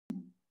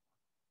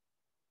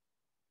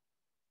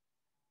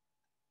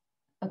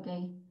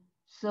Okay.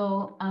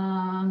 So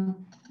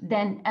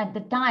then at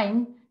the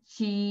time,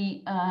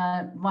 she,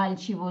 while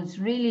she was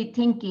really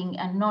thinking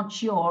and not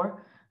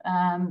sure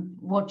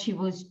what she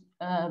was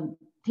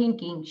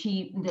thinking,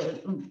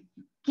 the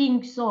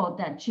king saw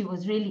that she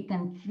was really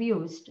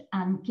confused,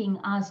 and king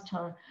asked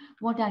her,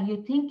 "What are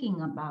you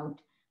thinking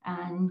about?"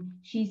 And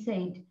she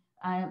said,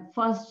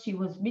 first she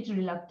was a bit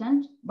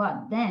reluctant,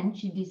 but then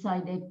she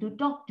decided to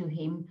talk to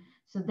him.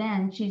 So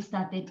then she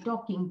started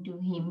talking to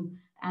him,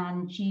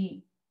 and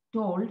she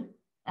told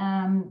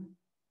um,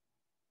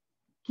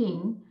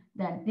 king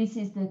that this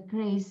is the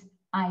grace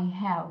I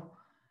have.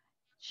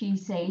 She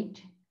said,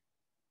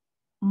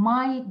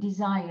 my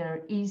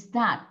desire is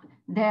that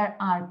there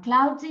are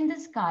clouds in the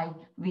sky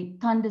with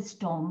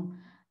thunderstorm.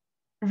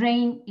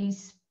 Rain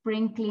is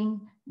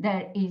sprinkling.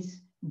 There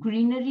is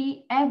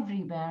greenery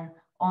everywhere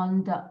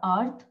on the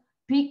earth.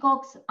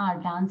 Peacocks are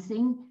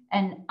dancing,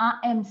 and I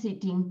am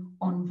sitting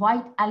on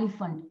white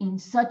elephant in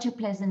such a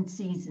pleasant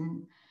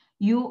season.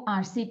 You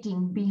are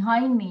sitting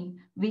behind me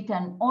with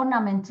an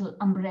ornamental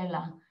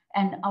umbrella,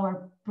 and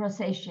our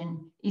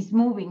procession is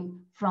moving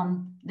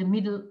from the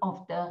middle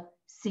of the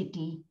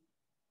city.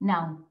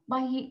 Now,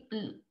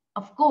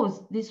 of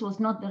course, this was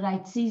not the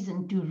right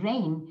season to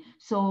reign.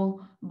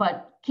 So,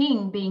 but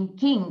king being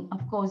king,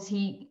 of course,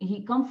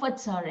 he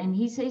comforts her and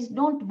he says,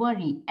 don't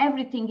worry,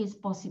 everything is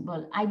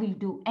possible. I will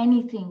do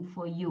anything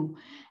for you.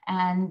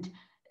 And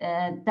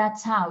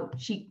that's how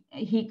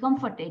he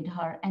comforted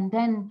her. And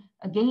then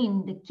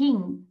again, the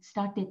king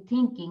started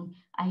thinking,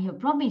 I have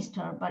promised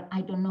her, but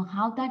I don't know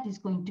how that is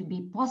going to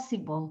be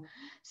possible.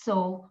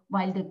 So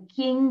while the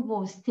king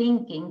was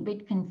thinking, a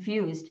bit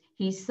confused,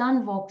 his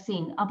son walks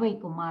in, Abhay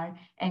Kumar,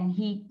 and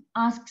he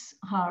asks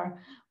her,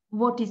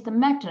 what is the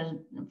matter,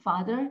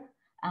 father?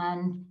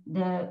 And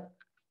the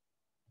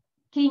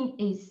king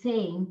is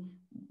saying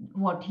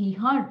what he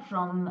heard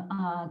from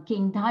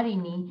King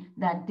Dharini,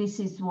 that this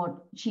is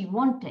what she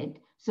wanted.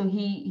 So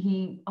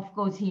of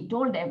course, he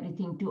told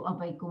everything to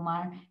Abhay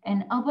Kumar,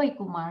 and Abhay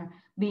Kumar,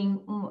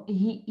 being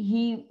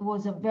he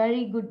was a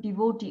very good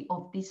devotee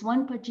of this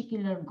one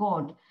particular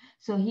god.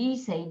 So he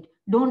said,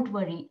 don't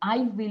worry,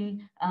 I will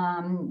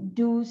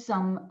do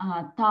some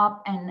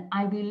tap, and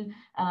I will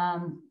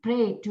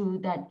pray to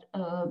that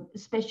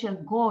special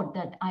god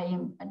that I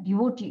am a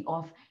devotee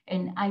of,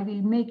 and I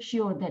will make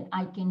sure that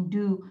I can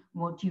do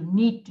what you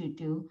need to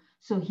do.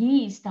 So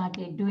he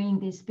started doing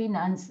this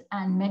penance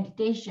and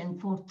meditation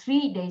for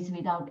 3 days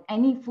without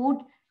any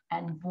food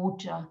and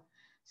water.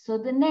 So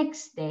the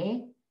next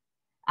day,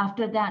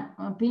 after that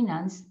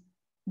penance,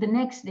 the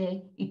next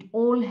day, it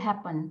all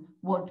happened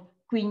what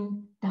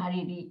Queen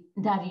Dharini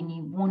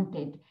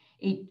wanted.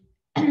 It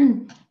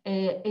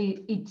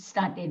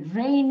started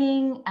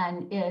raining,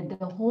 and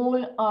the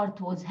whole earth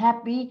was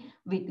happy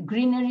with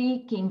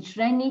greenery. King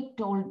Shrenik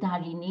told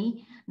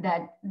Dharini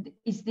that,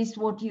 is this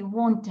what you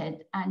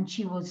wanted? And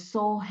she was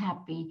so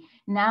happy.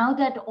 Now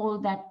that all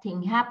that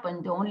thing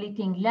happened, the only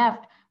thing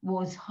left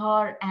was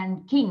her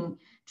and king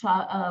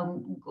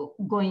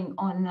going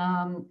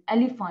on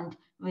elephant,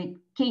 with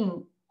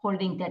king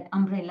holding that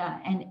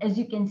umbrella. And as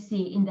you can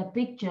see in the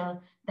picture,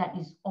 that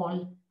is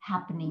all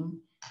happening.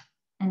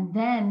 And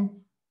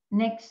then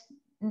next,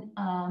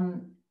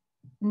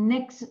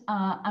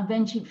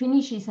 when she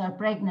finishes her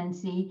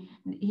pregnancy,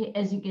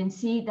 as you can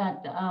see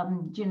that,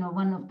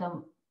 one of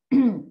the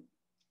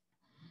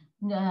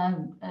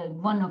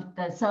one of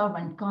the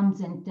servant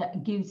comes and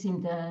gives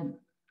him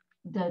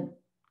the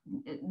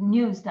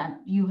news that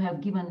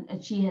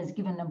she has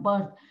given a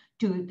birth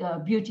to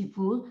the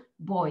beautiful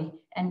boy.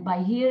 And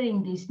by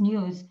hearing this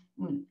news,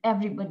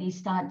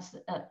 everybody's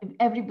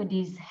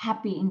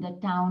happy in the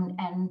town,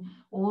 and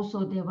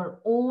also they were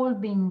all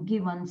being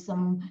given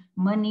some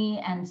money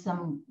and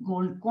some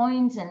gold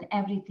coins and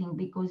everything,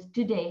 because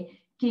today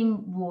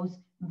king was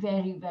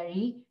very,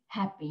 very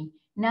happy.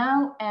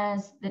 Now,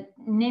 as the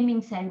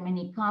naming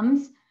ceremony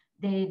comes,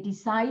 they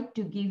decide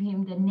to give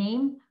him the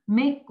name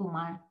Megh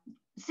Kumar.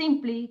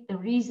 Simply, the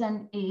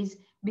reason is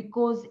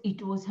because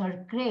it was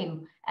her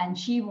crave, and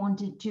she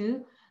wanted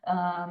the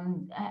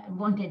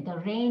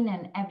rain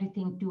and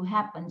everything to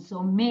happen.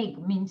 So Megh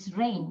means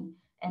rain,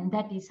 and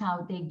that is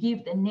how they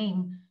give the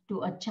name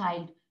to a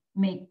child,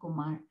 Megh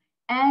Kumar.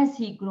 As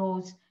he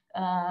grows,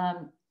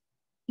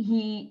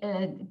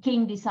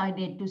 king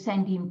decided to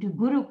send him to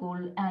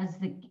Gurukul, as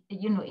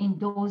in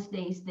those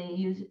days they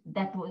used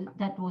that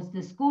was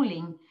the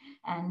schooling,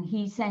 and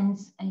he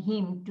sends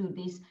him to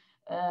this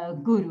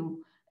guru.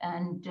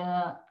 And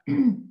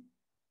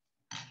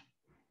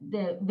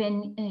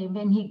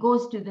when he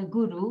goes to the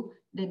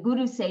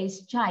guru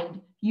says, child,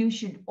 you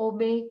should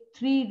obey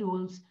 3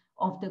 rules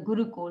of the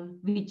Gurukul,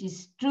 which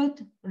is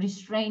truth,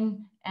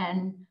 restraint,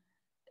 and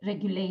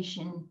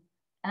regulation.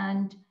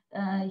 And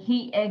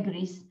he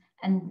agrees.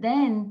 And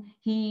then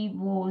he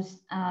grows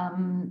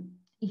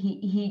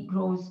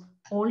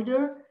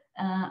older,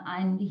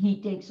 and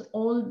he takes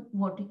all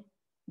what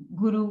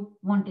Guru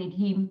wanted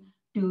him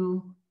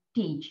to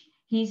teach.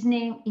 His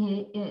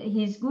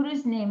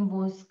guru's name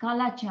was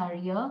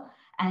Kalacharya,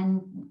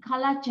 And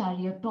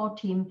Kalacharya taught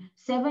him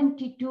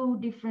 72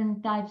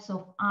 different types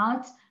of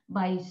arts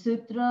by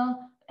sutra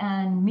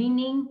and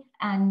meaning,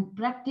 and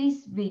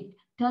practice which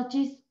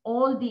touches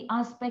all the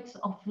aspects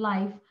of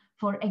life,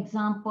 for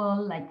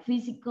example, like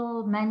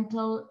physical,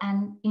 mental,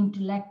 and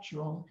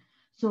intellectual.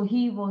 So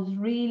he was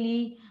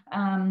really,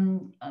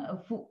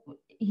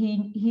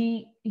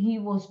 he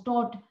was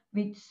taught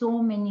with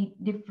so many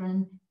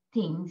different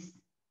things.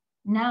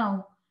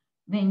 Now,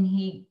 when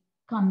he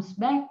comes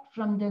back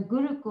from the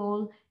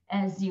Gurukul,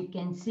 as you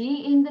can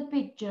see in the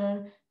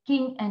picture,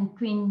 king and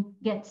queen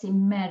gets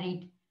him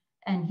married,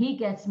 and he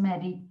gets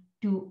married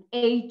to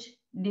 8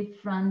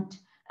 different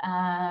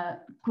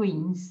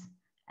queens.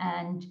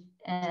 And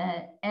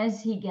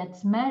as he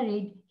gets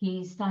married,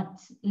 he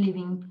starts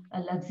living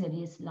a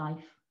luxurious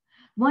life.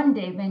 One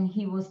day when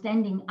he was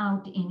standing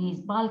out in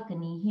his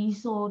balcony, he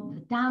saw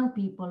the town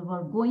people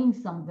were going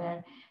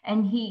somewhere,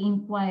 and he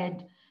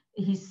inquired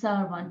his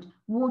servant,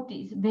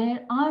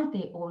 where are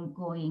they all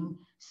going?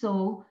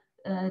 So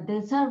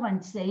the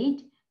servant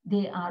said,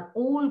 they are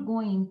all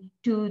going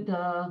to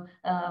the,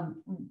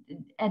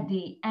 at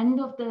the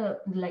end of the,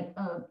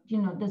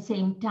 the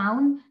same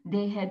town.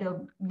 They had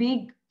a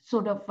big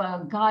sort of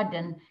a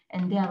garden,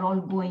 and they are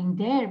all going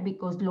there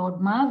because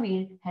Lord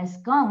Mahavir has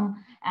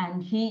come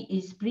and he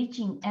is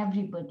preaching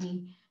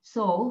everybody.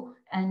 So,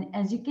 and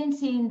as you can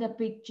see in the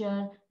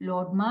picture,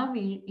 Lord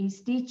Mahavir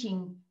is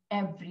teaching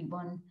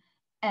everyone.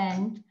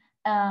 And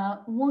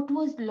what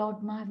was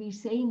Lord Mahavir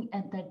saying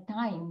at that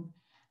time?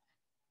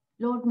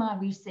 Lord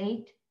Mahavir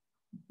said,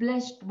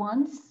 blessed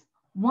ones,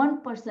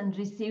 one person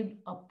received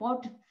a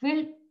pot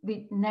filled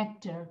with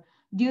nectar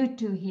due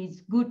to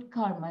his good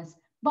karmas,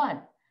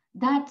 but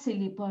that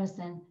silly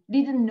person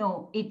didn't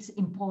know its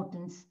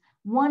importance.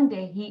 One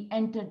day he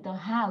entered the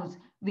house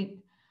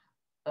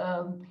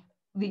um,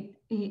 with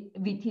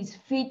his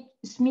feet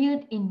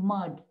smeared in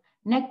mud.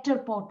 Nectar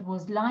pot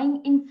was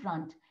lying in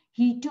front.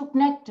 He took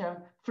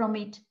nectar from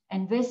it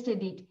and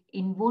wasted it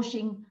in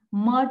washing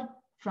mud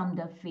from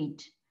the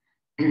feet.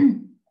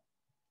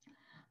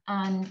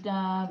 And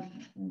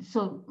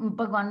so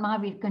Bhagavan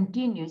Mahavir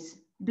continues,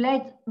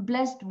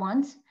 blessed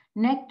ones,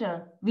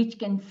 nectar which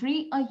can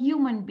free a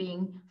human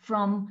being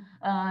from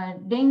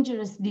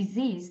dangerous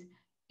disease,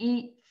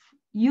 if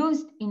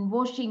used in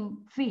washing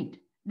feet,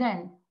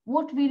 then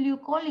what will you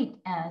call it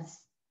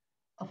as?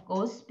 Of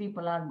course,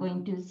 people are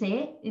going to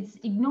say it's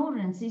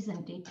ignorance,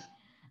 isn't it?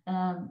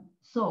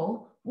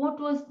 So what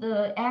was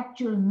the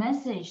actual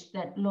message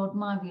that Lord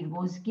Mahavir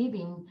was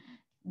giving?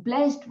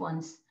 Blessed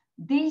ones,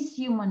 this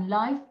human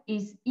life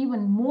is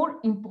even more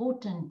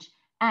important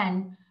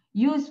and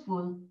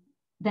useful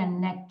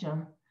than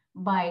nectar.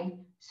 By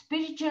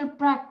spiritual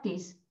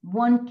practice,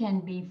 one can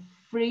be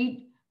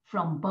freed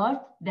from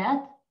birth,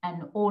 death,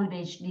 and old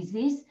age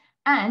disease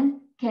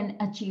and can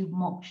achieve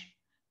moksha.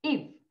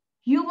 If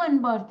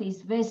human birth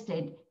is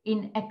wasted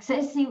in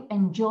excessive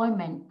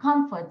enjoyment,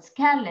 comforts,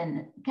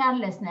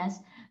 carelessness,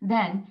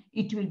 then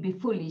it will be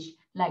foolish,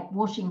 like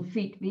washing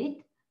feet with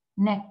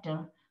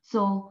nectar.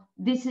 So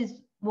this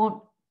is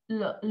what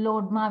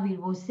Lord Mahavir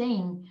was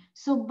saying.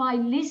 So by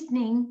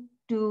listening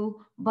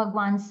to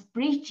Bhagwan's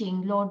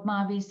preaching, Lord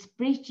Mahavir's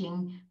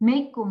preaching,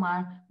 Meg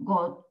Kumar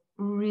got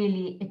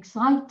really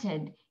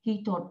excited.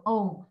 He thought,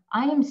 oh,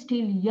 I am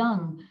still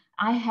young.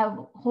 I have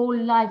whole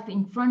life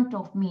in front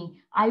of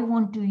me. I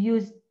want to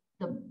use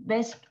the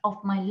best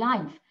of my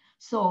life.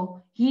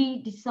 So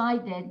he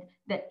decided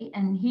that,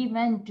 and he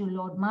went to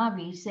Lord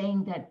Mahavir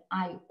saying that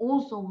I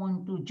also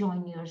want to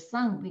join your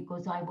Sangh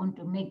because I want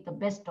to make the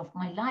best of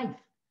my life.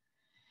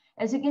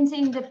 As you can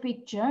see in the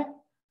picture,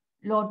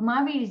 Lord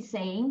Mahavir is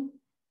saying,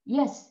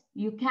 yes,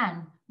 you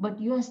can, but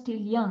you are still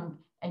young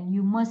and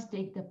you must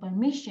take the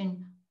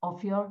permission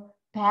of your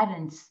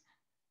parents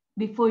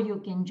before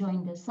you can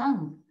join the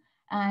Sangh.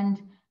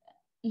 And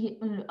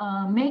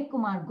Meg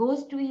Kumar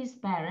goes to his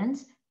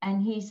parents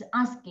and he's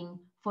asking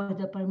for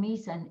the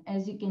permission.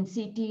 As you can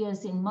see,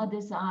 tears in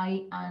mother's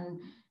eye, and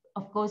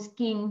of course,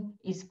 King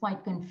is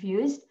quite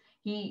confused.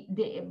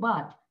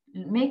 But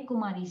Meg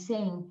Kumar is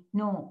saying,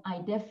 no, I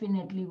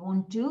definitely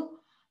want to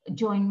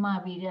join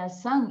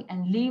Mahavira's Sangh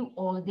and leave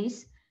all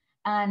this.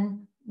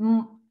 And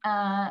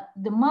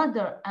the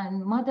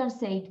mother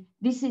said,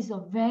 this is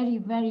a very,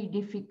 very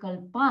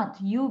difficult path.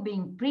 You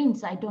being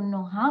prince, I don't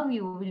know how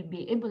you will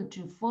be able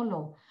to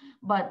follow.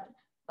 But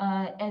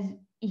as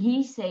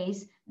he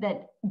says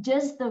that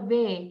just the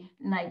way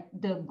like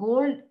the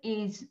gold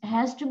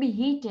has to be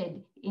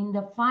heated in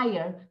the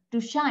fire to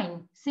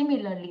shine,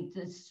 similarly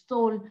the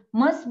soul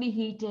must be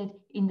heated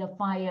in the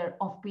fire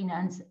of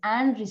penance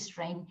and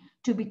restraint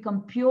to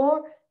become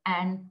pure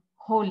and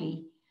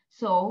holy.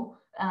 So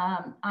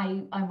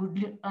I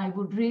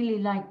would really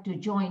like to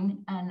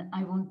join, and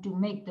I want to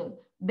make the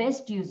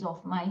best use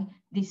of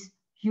this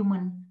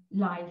human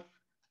life.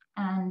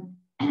 And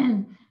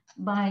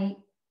by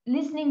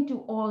listening to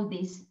all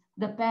this,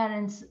 the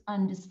parents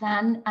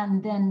understand,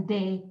 and then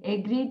they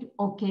agreed,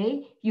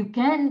 okay, you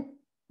can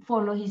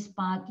follow his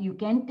path, you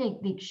can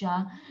take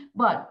Diksha,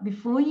 but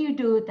before you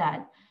do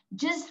that,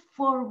 just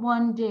for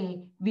one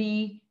day,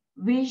 we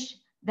wish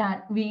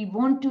that we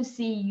want to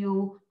see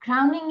you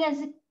crowning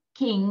as a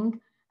king,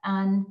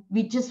 and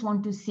we just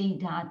want to see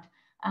that.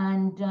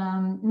 And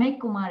Meg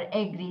Kumar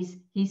agrees.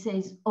 He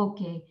says,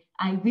 okay,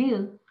 I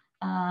will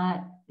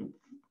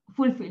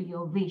fulfill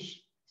your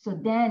wish. So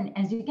then,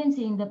 as you can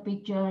see in the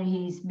picture,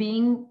 he's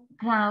being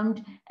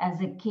crowned as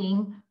a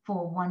king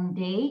for one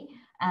day.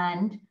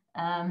 And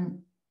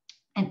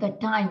at the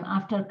time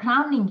after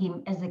crowning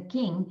him as a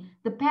king,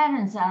 the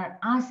parents are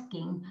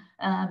asking,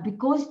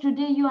 because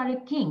today you are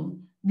a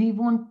king, we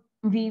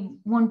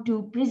want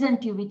to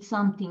present you with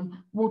something.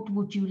 What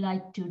would you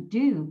like to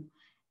do?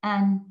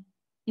 And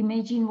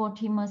imagine what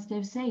he must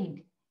have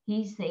said.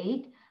 He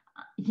said,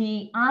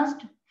 he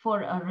asked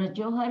for a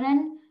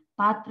Rajoharan,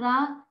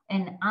 Patra,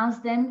 and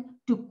asked them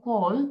to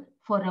call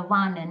for a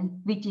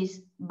Vanan, which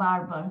is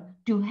barber,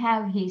 to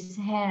have his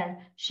hair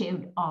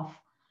shaved off.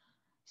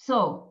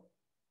 So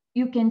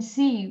you can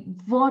see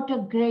what a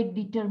great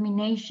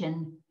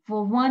determination.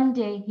 For one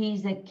day he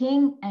is a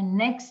king, and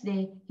next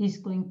day he's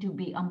going to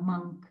be a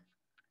monk.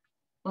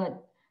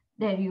 But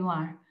there you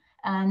are.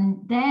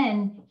 And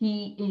then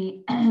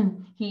he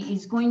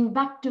is going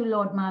back to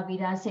Lord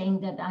Mahavira,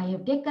 saying that I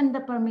have taken the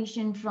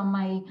permission from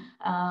my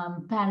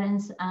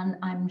parents and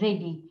I'm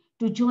ready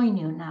to join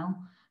you now.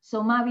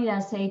 So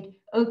Mahavira said,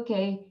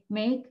 okay,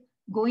 Meg,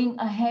 going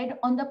ahead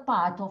on the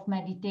path of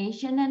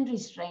meditation and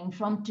restraint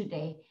from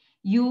today,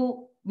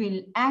 you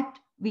will act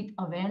with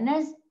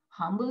awareness,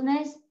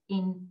 humbleness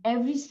in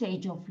every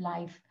stage of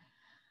life.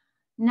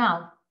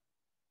 Now,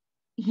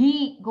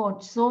 he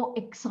got so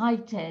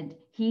excited.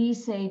 He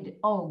said,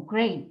 oh,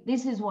 great,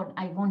 this is what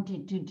I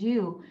wanted to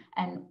do.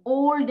 And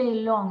all day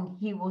long,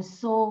 he was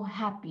so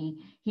happy.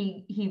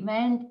 He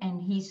went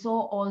and he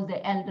saw all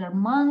the elder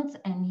monks,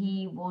 and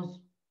he was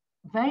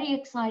very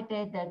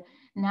excited that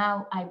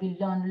now I will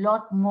learn a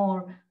lot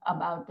more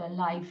about the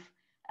life.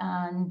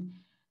 And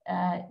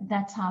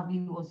that's how he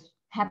was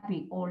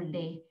happy all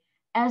day.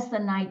 As the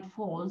night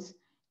falls,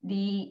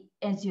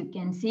 as you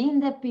can see in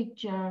the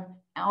picture,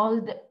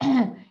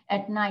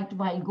 at night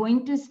while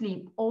going to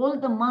sleep, all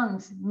the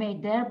monks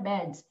made their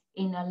beds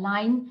in a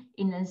line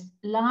in a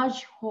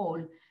large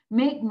hall.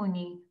 Meg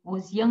Muni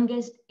was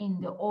youngest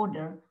in the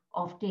order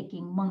of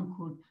taking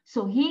monkhood.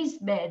 So his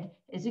bed,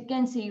 as you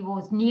can see,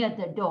 was near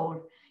the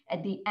door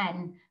at the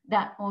end.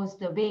 That was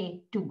the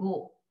way to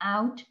go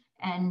out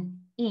and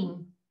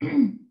in.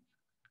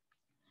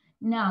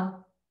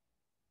 Now,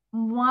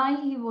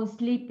 while he was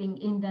sleeping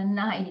in the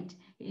night,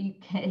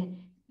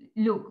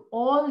 look,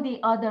 all the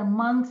other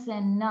monks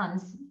and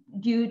nuns,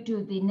 due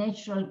to the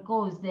natural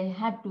cause, they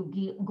had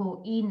to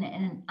go in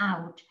and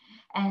out.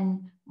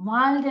 And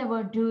while they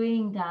were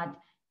doing that,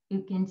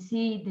 you can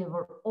see they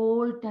were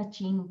all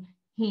touching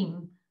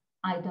him,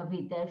 either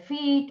with their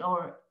feet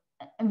or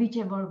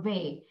whichever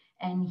way.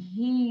 And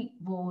he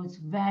was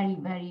very,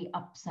 very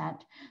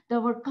upset.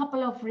 There were a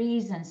couple of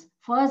reasons.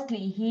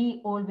 Firstly,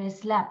 he always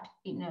slept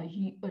in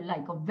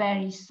like a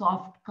very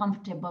soft,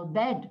 comfortable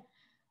bed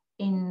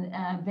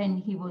when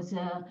he was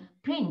a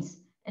prince.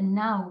 And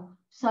now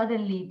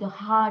suddenly the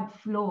hard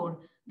floor,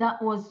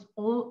 that was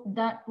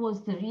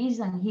the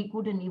reason he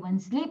couldn't even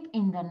sleep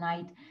in the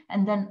night.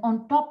 And then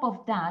on top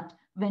of that,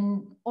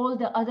 when all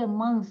the other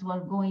monks were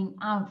going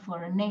out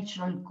for a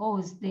natural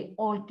cause, they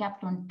all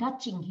kept on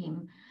touching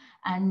him.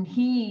 And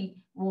he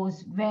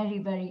was very,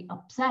 very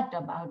upset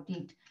about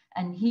it.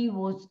 And he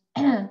was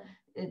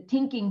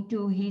thinking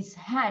to his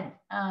head,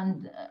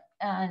 and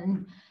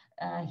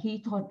he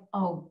thought,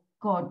 oh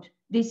God,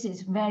 this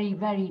is very,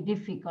 very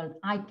difficult.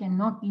 I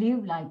cannot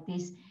live like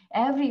this.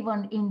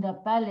 Everyone in the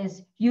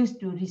palace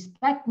used to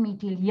respect me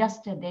till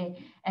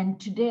yesterday, and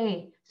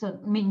today, so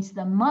it means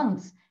the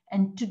monks,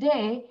 and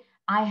today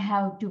I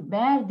have to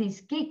bear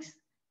these kicks.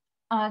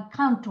 I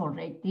can't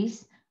tolerate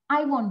this.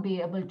 I won't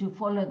be able to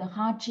follow the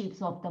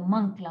hardships of the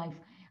monk life.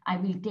 I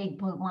will take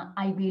Bhagwan,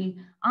 I will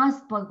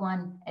ask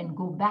Bhagwan and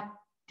go back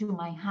to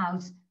my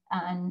house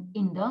and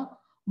in the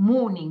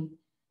morning.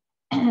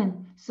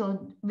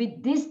 So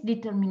with this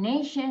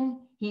determination,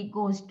 he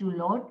goes to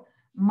Lord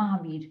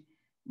Mahavir.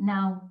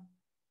 Now,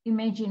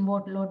 imagine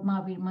what Lord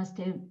Mahavir must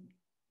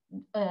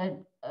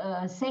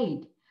have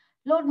said.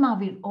 Lord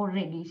Mahavir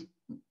already,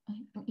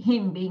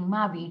 him being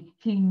Mahavir,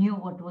 he knew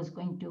what was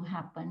going to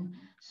happen.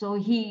 So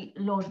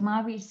Lord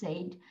Mahavir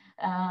said,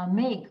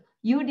 Meg,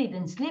 you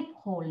didn't sleep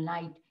whole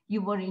night.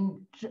 You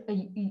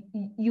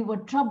were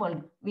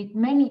troubled with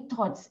many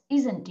thoughts,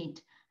 isn't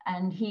it?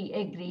 And he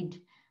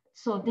agreed.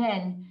 So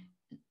then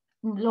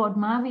Lord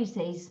Mahavir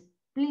says,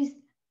 please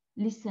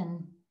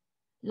listen.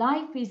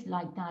 Life is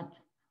like that.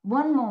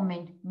 One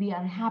moment we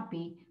are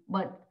happy,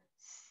 but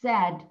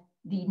sad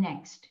the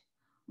next.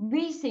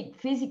 We seek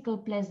physical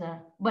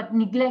pleasure, but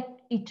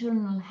neglect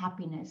eternal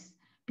happiness.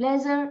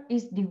 Pleasure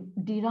is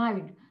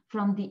derived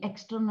from the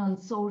external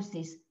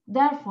sources,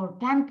 therefore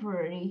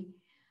temporary.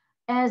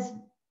 As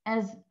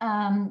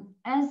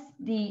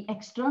the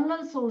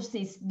external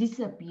sources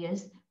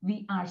disappears,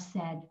 we are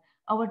sad.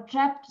 Our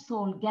trapped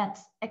soul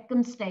gets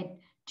accustomed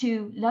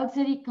to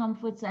luxury,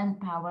 comforts, and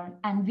power,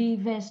 and we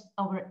waste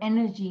our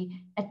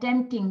energy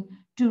attempting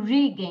to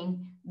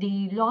regain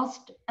the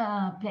lost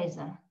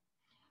pleasure.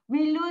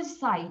 We lose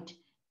sight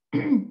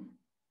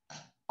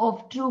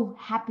of true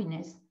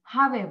happiness.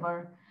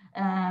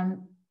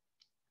 Um,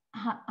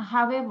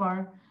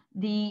 however,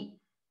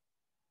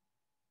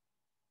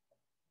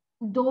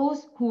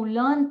 those who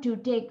learn to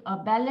take a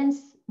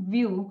balanced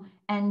view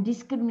and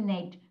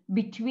discriminate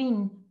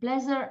between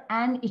pleasure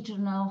and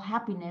eternal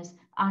happiness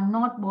are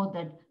not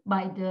bothered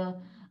by the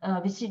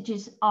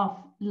vicissitudes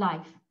of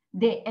life.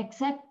 They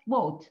accept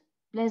both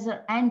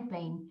pleasure and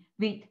pain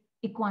with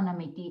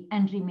equanimity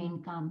and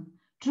remain calm.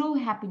 True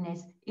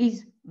happiness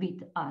is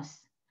with us.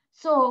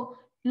 So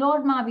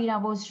Lord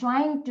Mahavira was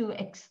trying to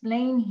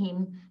explain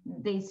him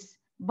this,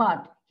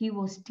 but he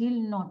was still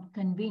not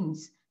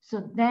convinced.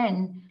 So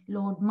then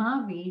Lord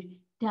Mahavir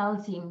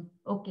tells him,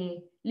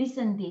 okay,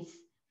 listen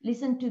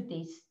to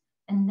this.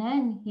 And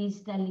then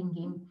he's telling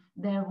him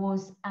there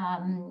was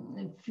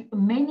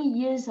many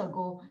years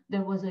ago,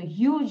 there was a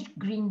huge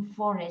green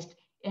forest,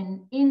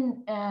 and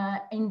in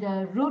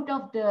the root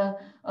of the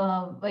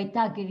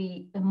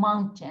Vaitagiri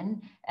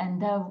mountain, and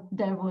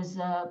there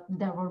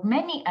were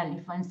many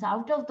elephants.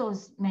 Out of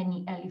those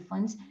many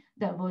elephants,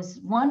 there was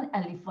one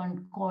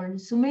elephant called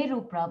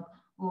Sumeruprab,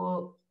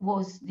 who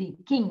was the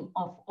king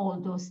of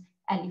all those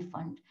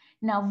elephants.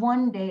 Now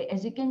one day,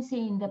 as you can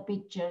see in the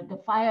picture,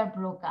 the fire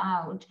broke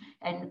out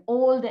and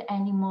all the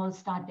animals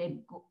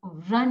started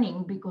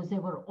running because they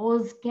were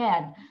all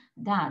scared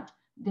that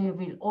they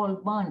will all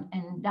burn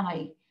and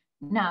die.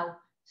 Now,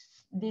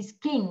 this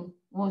king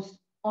was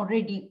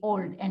already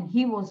old and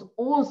he was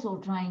also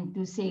trying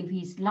to save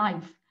his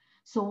life.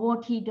 So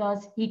what he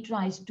does, he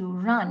tries to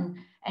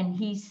run and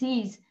he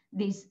sees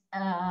this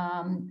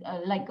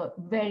like a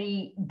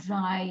very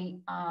dry,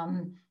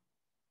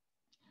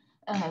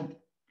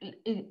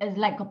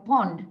 like a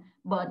pond,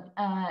 but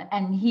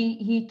and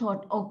he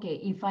thought, okay,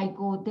 if I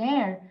go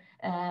there,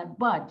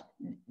 but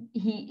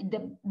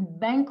the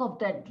bank of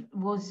that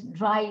was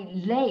dry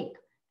lake,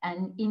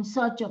 and in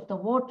search of the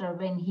water,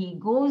 when he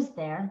goes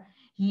there,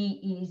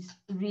 he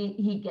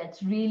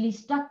gets really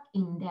stuck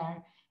in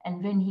there,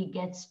 and when he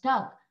gets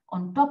stuck,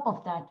 on top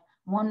of that,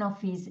 one of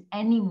his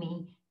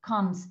enemy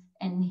comes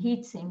and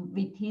hits him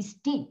with his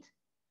teeth,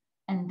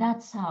 and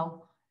that's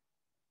how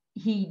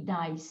he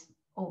dies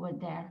over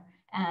there.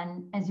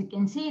 And as you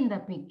can see in the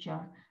picture,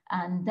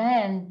 and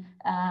then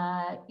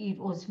it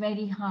was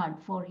very hard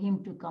for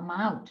him to come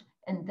out,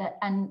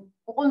 and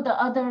all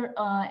the other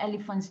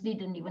elephants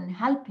didn't even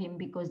help him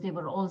because they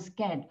were all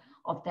scared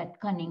of that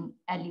cunning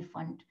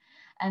elephant.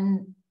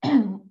 And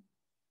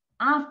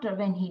after,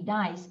 when he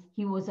dies,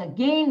 he was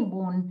again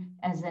born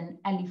as an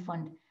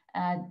elephant,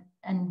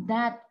 and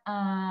that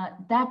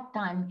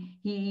time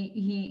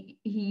he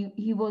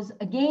was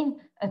again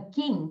a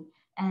king,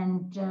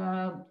 and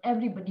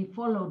everybody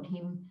followed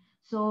him.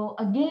 So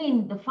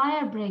again, the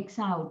fire breaks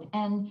out,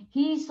 and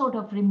he sort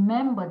of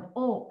remembered,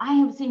 oh, I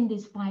have seen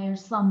this fire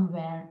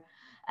somewhere,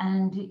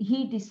 and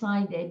he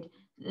decided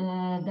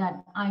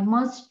that I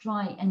must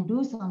try and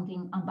do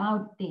something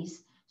about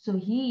this. So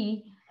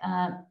he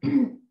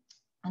and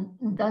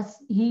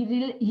thus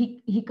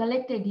he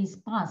collected his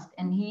past,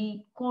 and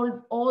he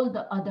called all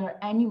the other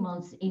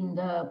animals in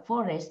the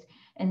forest,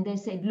 and they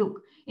said,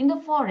 look, in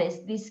the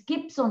forest this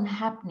keeps on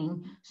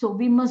happening, so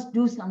we must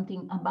do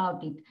something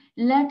about it.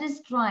 Let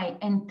us try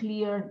and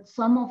clear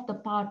some of the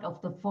part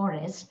of the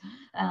forest,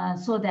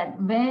 so that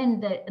where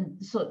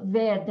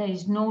there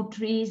is no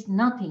trees,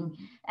 nothing,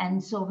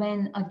 and so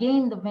when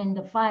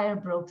the fire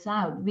breaks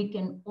out, we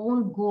can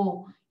all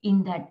go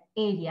in that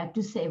area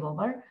to save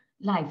our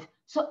life.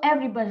 So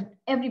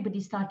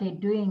everybody started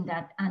doing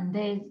that, and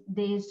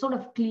they sort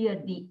of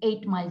cleared the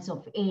 8 miles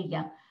of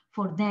area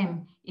for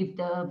them if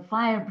the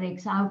fire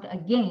breaks out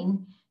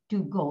again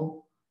to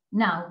go.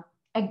 Now,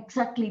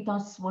 exactly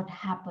that's what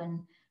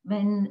happened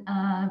when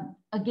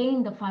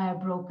again the fire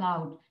broke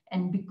out,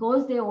 and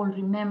because they all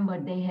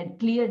remembered they had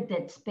cleared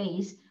that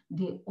space,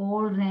 they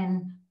all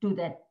ran to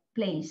that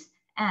place,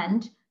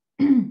 and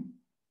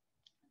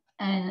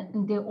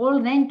and they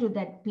all ran to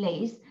that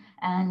place,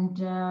 and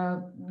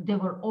they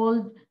were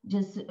all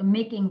just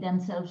making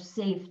themselves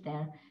safe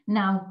there.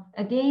 Now,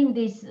 again,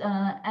 this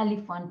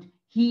elephant,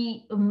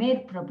 Mer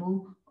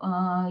Prabhu,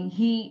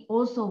 he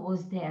also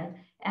was there.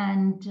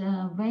 And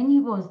when he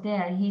was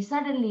there, he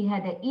suddenly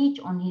had an itch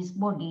on his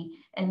body,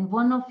 and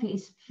one of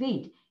his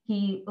feet,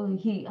 he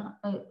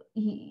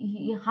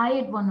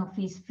hired one of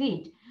his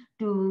feet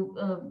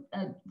to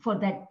for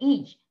that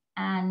itch.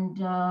 And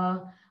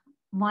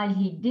while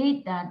he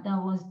did that,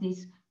 there was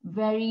this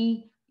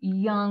very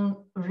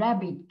young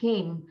rabbit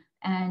came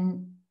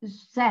and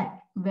sat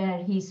where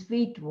his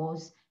feet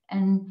was,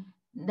 and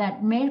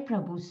that Mer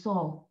Prabhu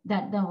saw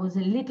that there was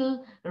a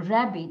little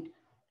rabbit.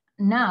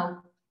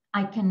 Now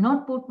I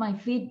cannot put my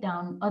feet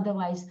down,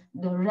 otherwise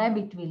the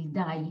rabbit will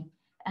die.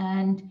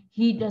 And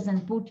he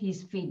doesn't put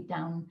his feet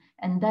down,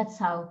 and that's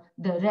how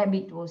the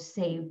rabbit was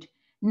saved.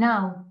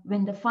 Now,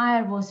 when the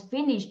fire was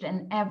finished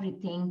and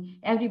everything,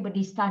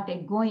 everybody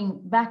started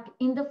going back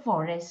in the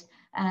forest.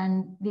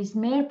 And this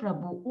Mayor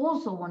Prabhu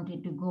also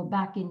wanted to go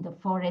back in the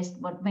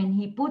forest. But when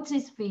he puts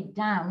his feet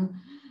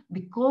down,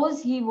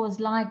 because he was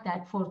like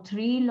that for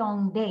 3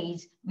 long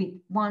days with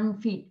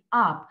 1 foot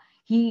up,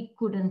 he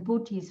couldn't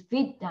put his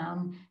feet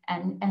down.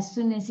 And as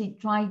soon as he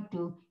tried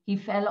to, he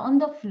fell on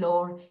the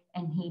floor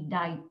and he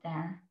died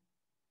there.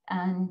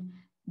 And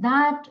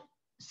that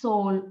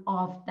soul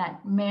of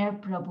that Mayor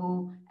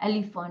Prabhu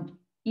elephant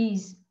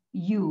is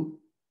you.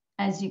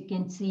 As you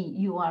can see,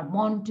 you are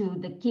born to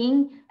the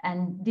king,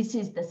 and this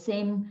is the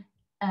same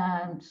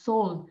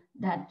soul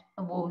that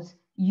was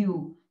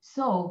you.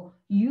 So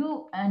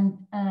you and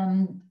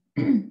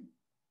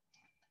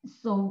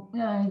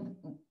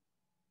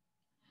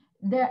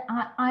there,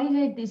 I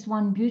read this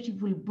one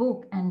beautiful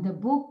book, and the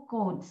book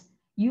quotes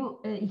you.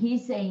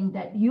 He's saying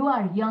that you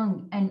are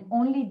young, and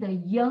only the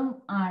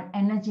young are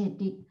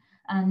energetic.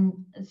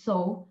 And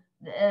so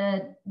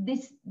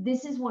this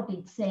is what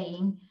it's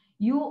saying.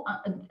 You,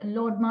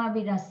 Lord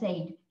Mahavira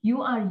said,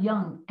 you are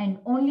young, and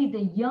only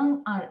the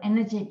young are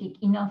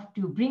energetic enough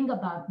to bring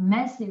about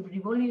massive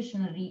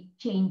revolutionary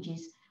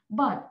changes.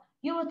 But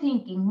your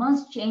thinking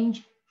must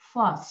change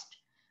fast.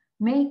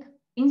 Make,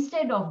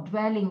 instead of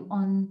dwelling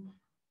on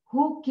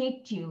who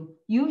kicked you,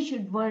 you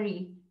should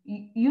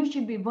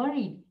be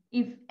worried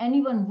if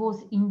anyone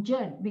was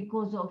injured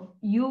because of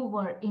you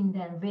were in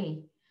their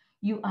way.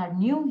 You are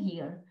new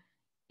here.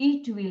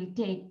 It will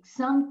take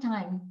some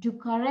time to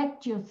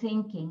correct your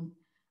thinking.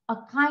 A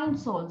kind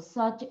soul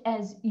such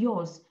as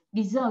yours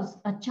deserves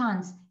a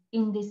chance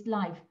in this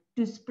life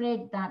to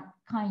spread that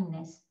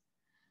kindness.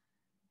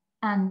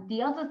 And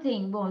the other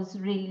thing was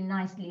really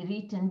nicely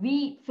written.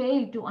 We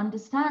fail to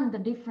understand the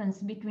difference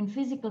between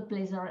physical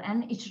pleasure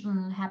and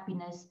eternal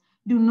happiness.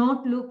 Do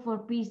not look for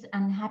peace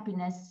and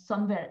happiness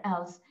somewhere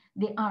else.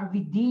 They are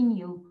within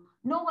you.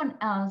 No one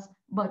else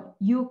but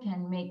you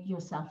can make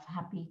yourself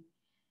happy.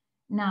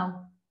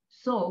 Now,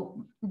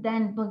 so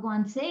then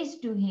Bhagavan says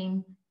to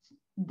him,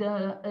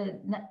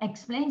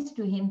 explains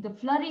to him the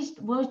flourished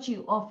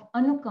virtue of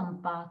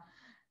Anukampa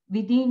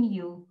within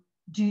you.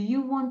 Do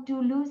you want to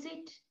lose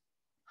it?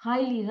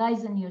 Highly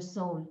rise in your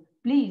soul.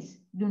 Please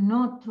do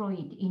not throw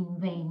it in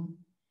vain.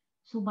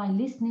 So by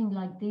listening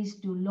like this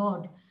to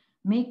Lord,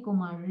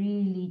 Kumar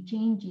really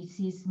changes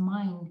his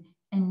mind.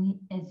 And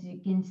as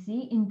you can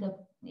see in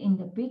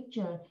the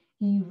picture,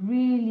 he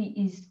really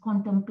is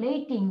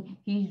contemplating,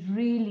 he's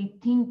really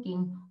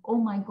thinking, oh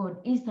my God,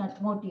 is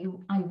that what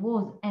I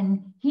was?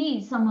 And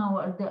he somehow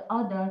or the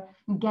other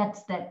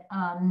gets that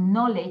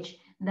knowledge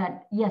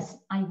that, yes,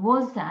 I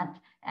was that,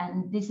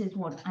 and this is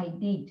what I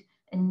did.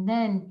 And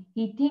then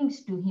he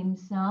thinks to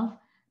himself,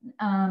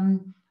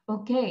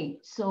 okay,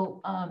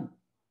 so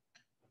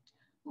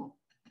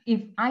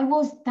if I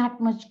was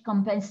that much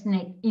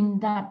compassionate in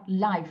that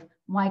life,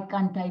 why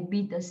can't I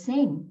be the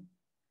same?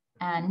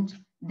 And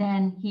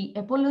then he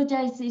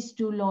apologizes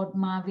to Lord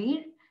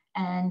Mahavir,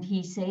 and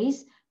he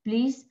says,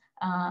 please,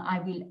 I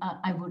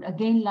would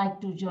again like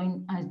to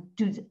join,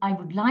 I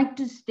would like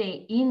to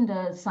stay in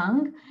the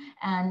Sangh,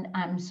 and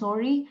I'm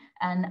sorry,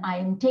 and I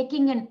am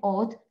taking an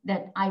oath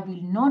that I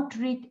will not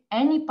treat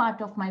any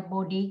part of my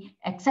body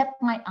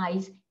except my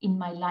eyes in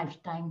my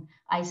lifetime.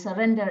 I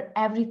surrender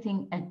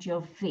everything at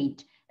your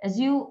feet. As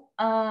you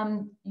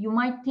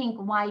might think,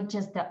 why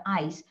just the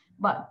eyes?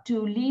 But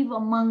to live a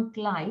monk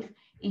life,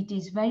 it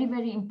is very,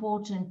 very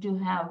important to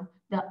have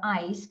the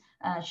eyes,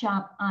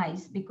 sharp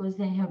eyes, because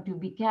they have to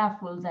be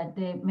careful that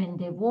when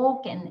they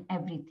walk and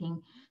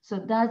everything. So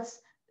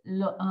that's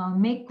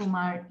Meg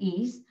Kumar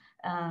is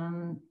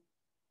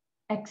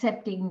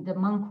accepting the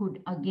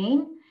monkhood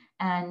again,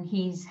 and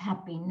he's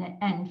happy,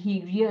 and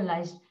he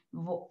realized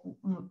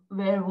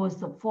where was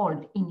the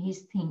fault in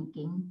his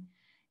thinking.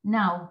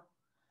 Now,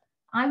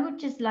 I would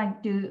just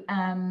like to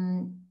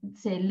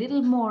say a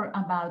little more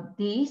about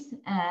this,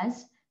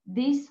 as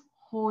this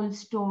whole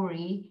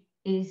story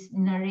is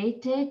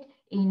narrated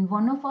in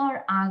one of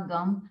our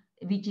agam,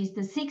 which is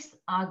the 6th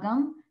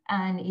agam,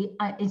 and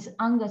it's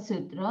Anga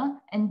Sutra.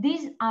 And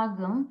these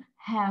agam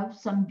have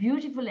some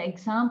beautiful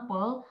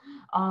example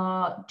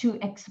to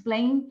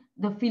explain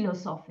the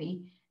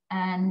philosophy.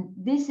 And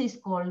this is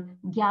called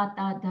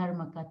Gyata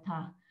Dharma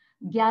Katha.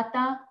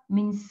 Gyata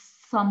means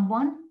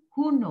someone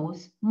who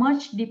knows,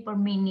 much deeper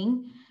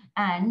meaning,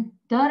 and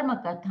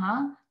Dharma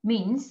Katha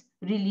means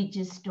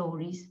religious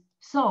stories.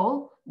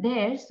 So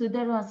there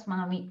Sudarma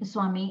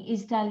Swami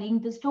is telling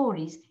the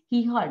stories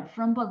he heard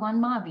from Bhagavan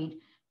Mahavir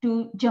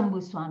to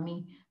Jambu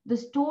Swami. The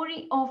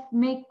story of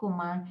Meg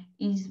Kumar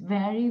is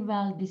very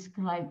well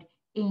described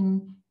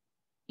in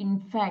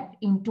fact,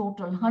 in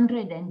total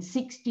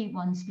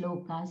 161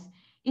 slokas.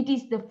 It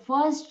is the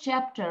first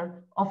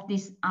chapter of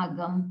this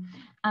agam,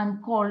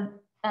 and called,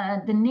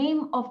 the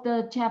name of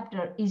the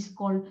chapter is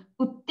called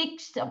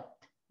Uttikshat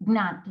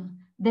Gnat.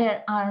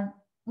 There are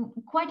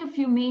quite a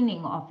few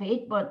meaning of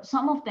it, but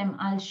some of them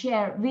I'll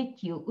share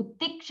with you.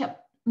 Uttikshat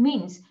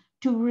means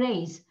to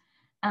raise,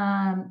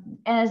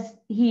 as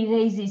he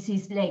raises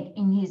his leg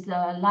in his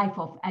life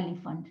of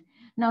elephant.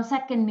 Now,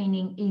 second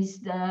meaning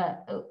is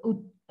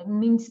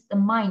means the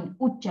mind,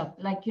 uchak,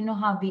 like you know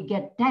how we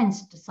get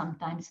tensed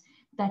sometimes.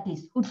 That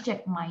is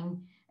uchak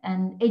mind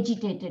and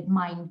agitated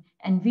mind.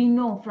 And we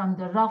know from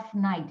the rough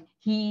night,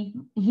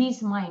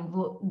 his mind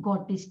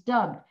got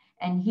disturbed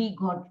and he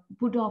got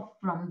put off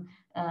from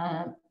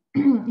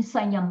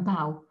Sanyam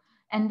Bhav.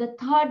 And the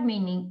third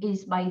meaning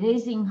is by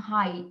raising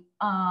high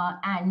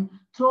and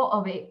throw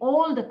away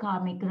all the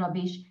karmic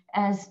rubbish,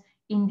 as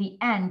in the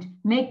end,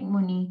 make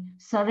Muni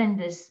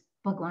surrenders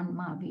Bhagwan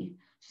Mahavir.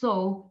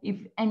 So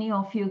if any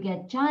of you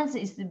get chance,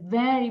 it's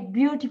very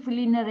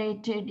beautifully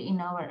narrated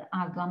in our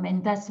Agam,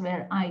 and that's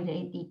where I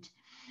read it.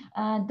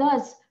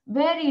 Thus,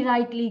 very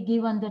rightly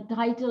given the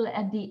title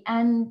at the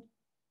end.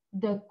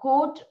 The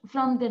quote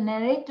from the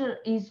narrator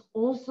is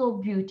also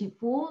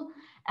beautiful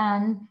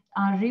and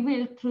are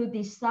revealed through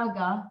this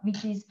saga,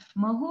 which is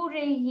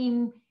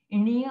Mahurehim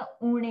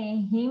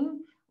Unehim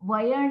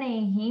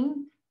Vayarnehim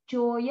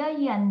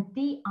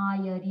Choyayanti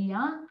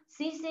Ayarya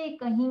Sise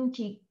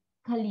Kahimchi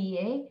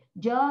Khaliye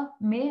Ja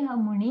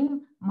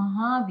Mehamunim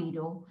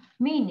Mahaviro,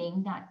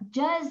 meaning that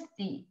just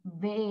the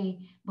way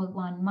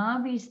Bhagwan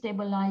Mahavir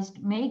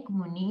stabilized Megh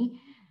Muni,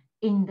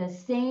 in the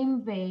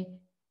same way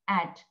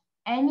at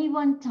any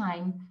one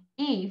time,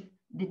 if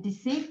the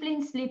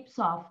discipline slips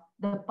off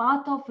the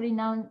path of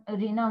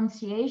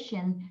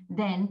renunciation,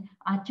 then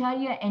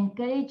Acharya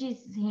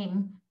encourages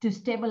him to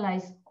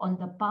stabilize on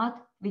the path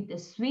with the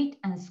sweet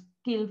and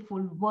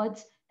skillful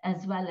words,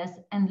 as well as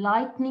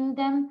enlightening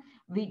them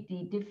with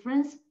the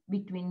difference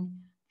between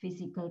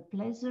physical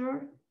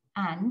pleasure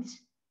and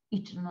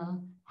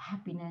eternal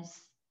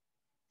happiness.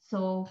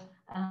 So,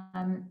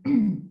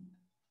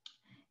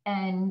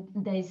 and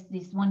there's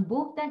this one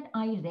book that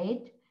I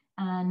read,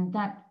 and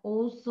that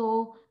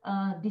also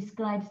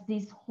describes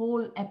this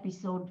whole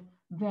episode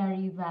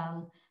very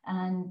well.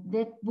 And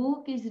that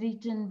book is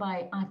written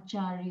by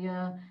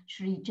Acharya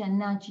Sri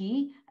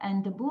Channaji,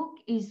 and the book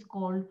is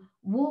called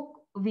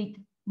Walk With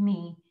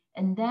Me.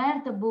 And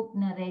there the book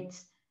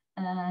narrates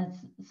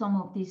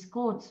some of these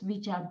quotes,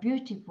 which are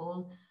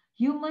beautiful.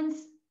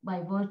 Humans,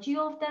 by virtue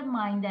of their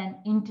mind and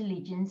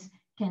intelligence,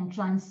 can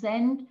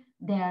transcend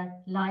their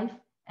life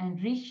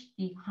and reach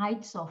the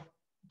heights of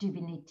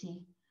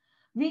divinity.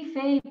 We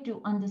fail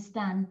to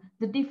understand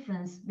the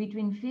difference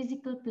between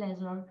physical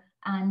pleasure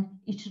and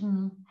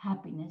eternal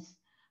happiness.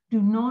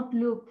 Do not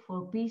look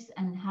for peace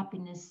and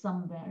happiness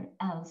somewhere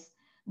else.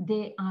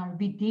 They are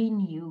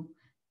within you.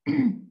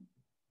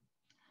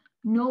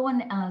 No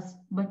one else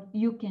but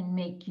you can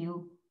make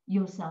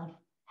yourself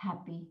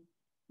happy.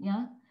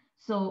 Yeah.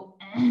 So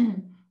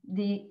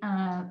the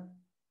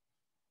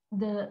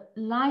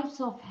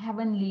lives of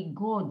heavenly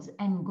gods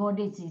and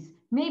goddesses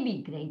may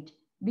be great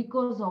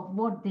because of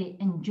what they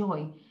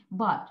enjoy,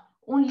 but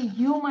only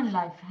human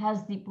life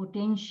has the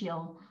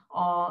potential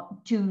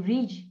to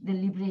reach the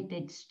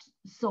liberated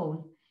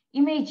soul.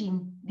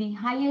 Imagine the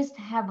highest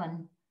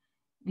heaven,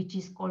 which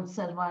is called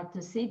Sarvartha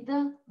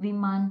Siddha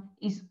Viman,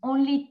 is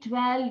only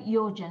 12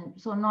 yojan,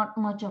 so not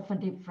much of a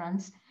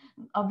difference,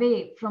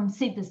 away from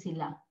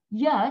Siddhasila.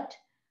 Yet,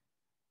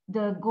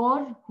 the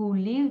God who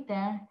live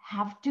there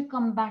have to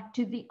come back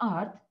to the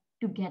earth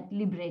to get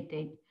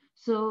liberated.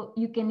 So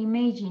you can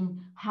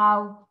imagine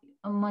how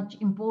much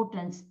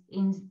importance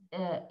is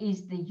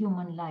the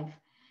human life.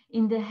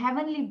 In the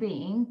heavenly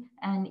being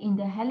and in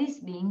the hellish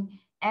being,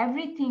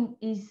 everything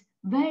is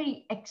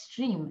very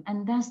extreme,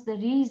 and that's the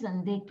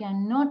reason they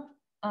cannot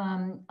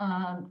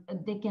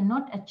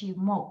achieve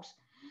moksha.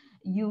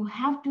 You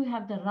have to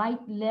have the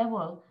right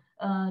level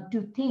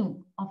to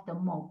think of the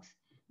moksha.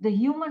 The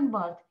human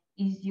birth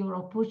is your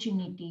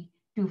opportunity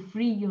to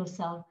free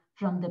yourself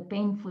from the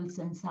painful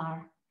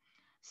sansar.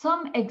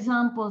 Some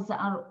examples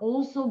are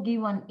also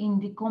given in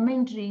the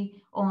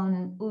commentary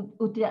on,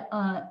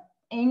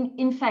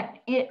 in fact,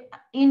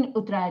 in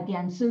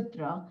Uttaradiyan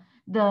Sutra,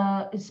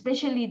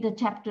 especially the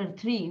chapter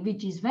 3,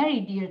 which is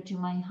very dear to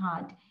my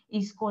heart,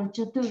 is called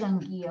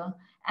Chaturangiya.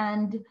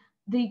 And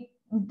the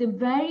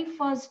very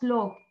first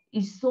slok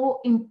is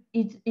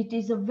it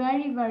is a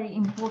very, very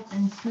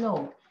important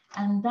slok.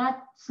 And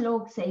that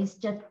slok says,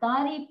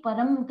 Chattari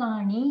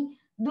paramgani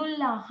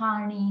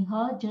dullahani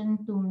ha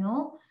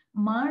jantuno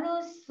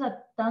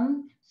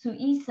manusattam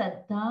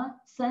suisaddha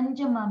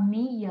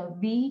sanjamami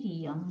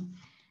yaviriyam.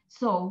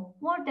 So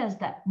what does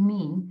that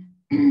mean?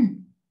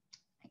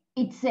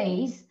 It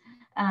says,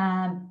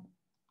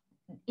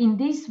 in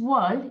this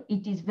world,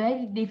 it is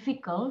very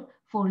difficult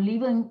for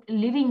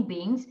living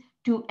beings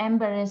to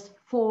embrace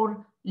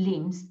 4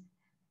 limbs,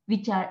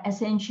 which are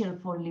essential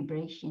for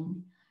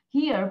liberation.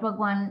 Here,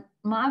 Bhagwan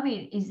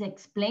Mahavir is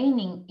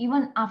explaining,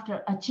 even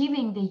after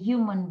achieving the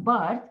human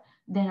birth,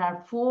 there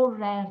are 4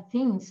 rare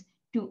things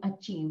to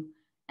achieve.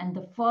 And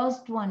the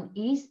first one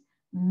is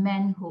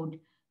manhood.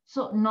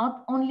 So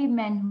not only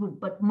manhood,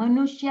 but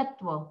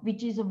manushyatva,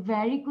 which is a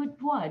very good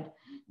word.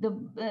 The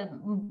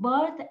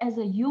birth as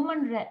a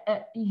human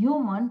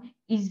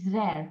is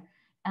rare.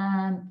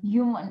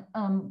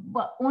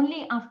 But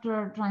only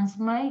after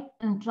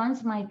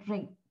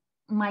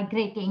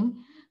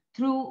transmigrating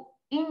through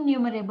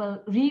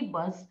innumerable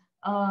rebirths,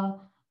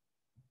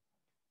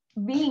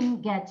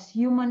 being gets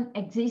human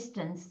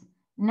existence.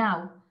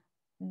 Now,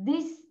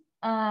 this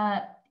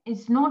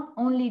is not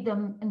only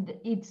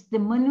it's the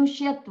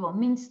manushyattva,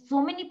 means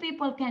so many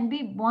people can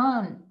be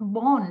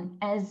born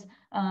as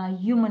a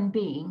human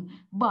being,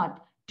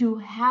 but to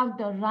have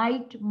the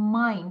right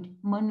mind,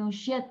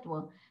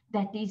 manushyattva,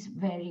 that is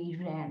very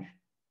rare.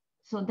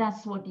 So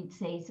that's what it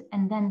says.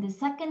 And then the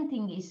second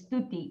thing is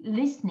stuti,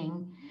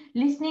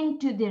 listening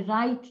to the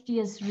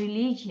righteous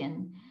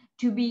religion,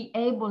 to be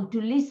able to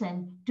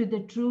listen to the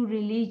true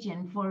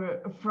religion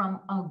from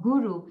a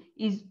guru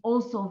is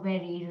also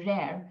very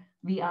rare.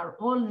 We are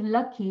all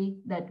lucky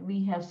that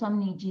we have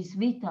Samnijis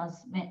with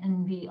us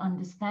and we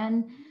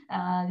understand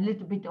a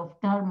little bit of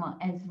dharma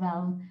as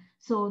well.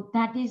 So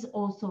that is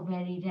also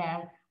very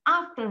rare.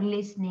 After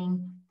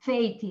listening,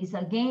 faith is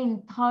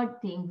again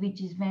third thing,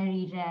 which is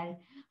very rare.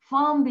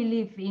 Firm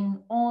belief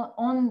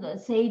on the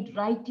said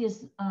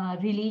righteous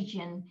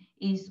religion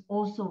is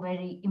also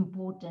very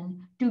important.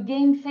 To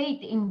gain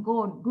faith in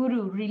God,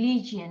 Guru,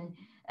 religion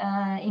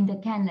in the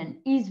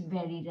canon is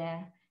very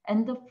rare.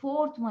 And the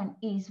fourth one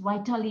is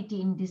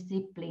vitality in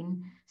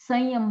discipline,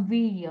 Sanyam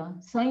Virya,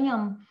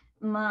 Sanyam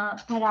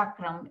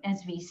Parakram,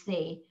 as we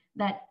say,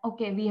 that,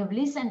 okay, we have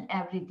listened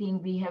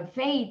everything, we have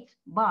faith,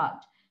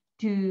 but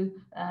to,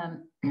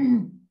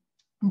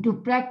 to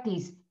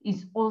practice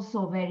is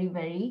also very,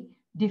 very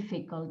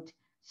difficult.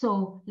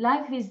 So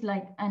life is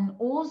like, and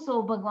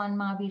also Bhagwan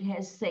Mahavir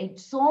has said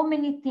so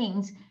many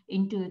things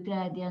into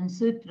Trayadyan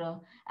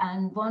Sutra.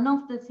 And one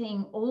of the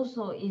thing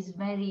also is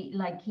very,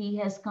 like he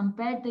has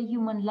compared the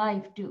human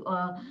life to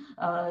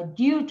a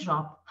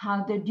dewdrop,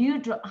 how the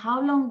dewdrop,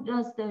 how long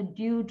does the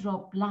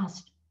dewdrop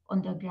last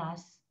on the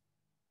grass?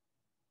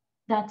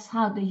 That's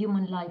how the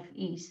human life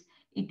is.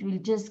 It will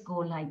just go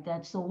like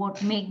that. So what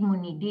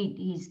Meghmuni did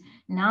is,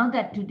 now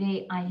that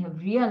today I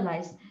have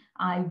realized,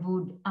 I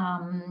would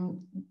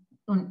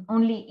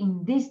only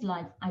in this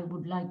life, I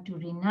would like to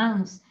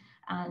renounce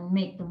and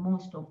make the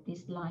most of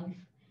this life.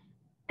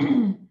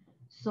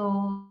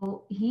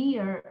 So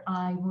here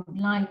I would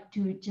like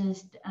to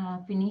just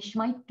finish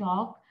my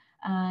talk.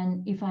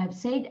 And if I have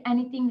said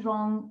anything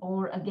wrong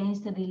or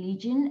against the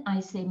religion, I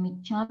say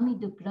Michami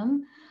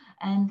Dukram.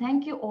 And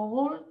thank you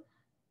all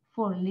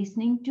for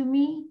listening to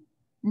me.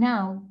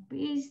 Now,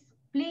 please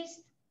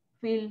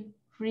feel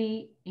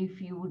free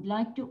if you would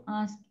like to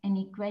ask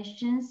any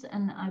questions,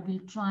 and I will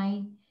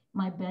try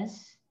my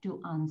best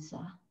to answer.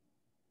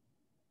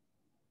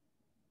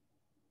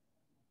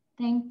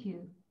 Thank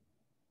you.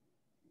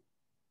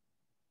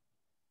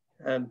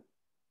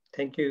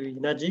 Thank you,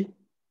 Heenaji.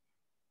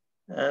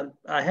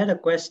 I had a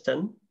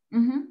question.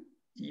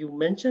 You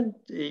mentioned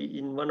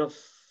in one of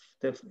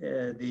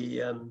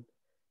the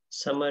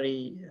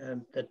summary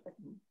that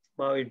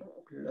Mahavir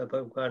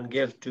Bhagwan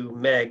gave to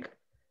Meg,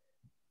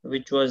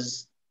 which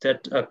was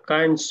that a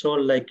kind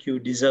soul like you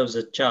deserves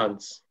a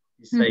chance,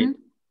 he said.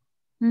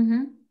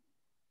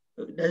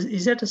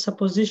 Is that a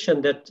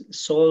supposition that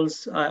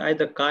souls are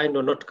either kind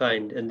or not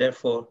kind, and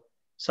therefore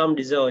some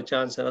deserve a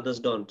chance and others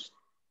don't?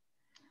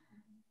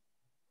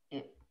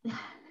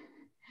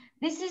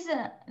 This is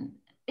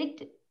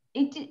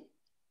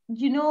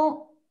you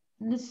know,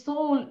 the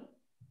soul,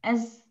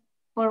 as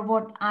per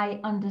what I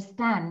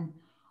understand,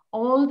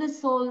 all the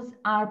souls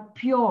are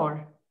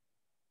pure.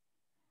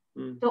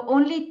 The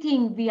only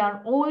thing we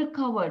are all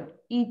covered,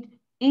 it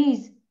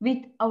is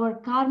with our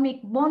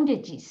karmic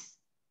bondages.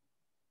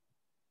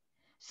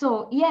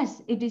 So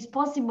yes, it is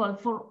possible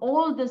for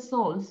all the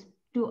souls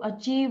to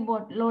achieve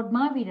what Lord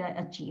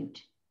Mahavira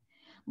achieved.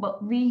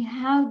 But we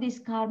have these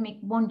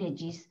karmic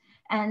bondages.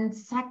 And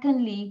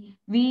secondly,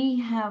 we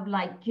have,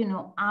 like, you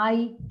know,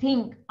 I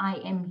think I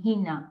am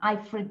Heena. I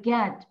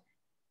forget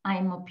I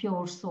am a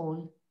pure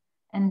soul.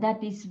 And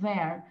that is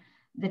where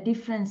the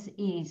difference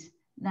is,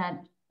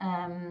 that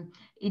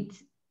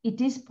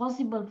it is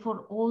possible for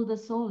all the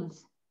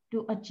souls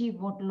to achieve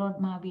what Lord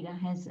Mahavira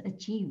has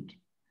achieved.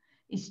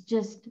 It's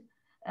just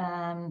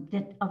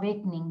that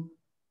awakening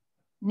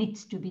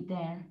needs to be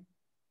there.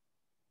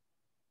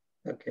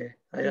 Okay,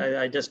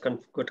 I just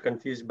got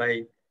confused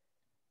by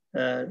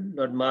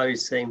Lord Mahavir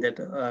saying that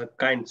a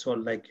kind soul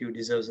like you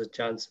deserves a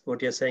chance.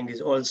 What you're saying is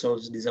all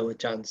souls deserve a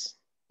chance.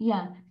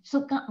 Yeah,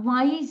 so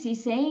why is he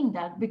saying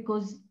that?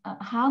 Because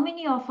how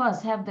many of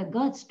us have the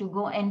guts to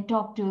go and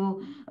talk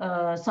to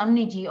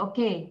Samniji,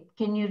 okay,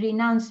 can you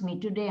renounce me?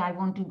 Today I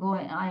want to go,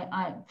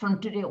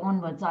 from today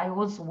onwards, I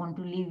also want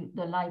to live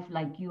the life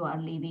like you are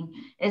living.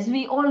 As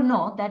we all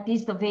know, that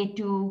is the way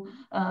to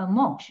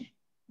moksha.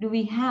 Do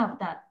we have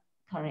that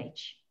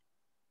courage?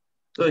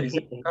 So is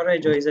it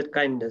courage or is it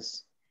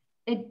kindness?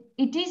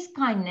 It is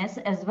kindness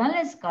as well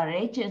as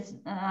courage.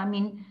 I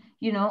mean,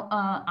 you know,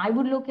 I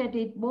would look at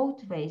it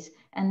both ways.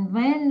 And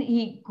when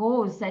he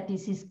goes, that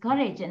is his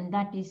courage, and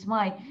that is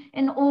why.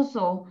 And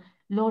also,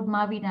 Lord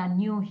Mahavira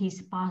knew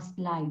his past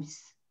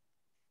lives.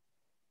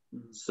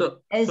 So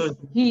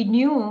he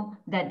knew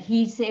that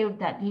he saved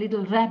that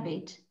little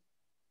rabbit,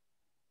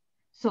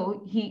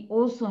 so he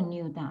also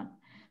knew that.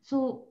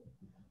 So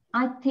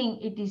I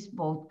think it is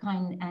both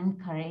kind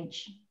and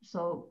courage.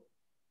 So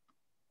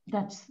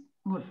That's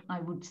what I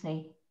would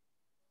say.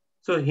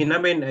 So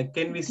Heena,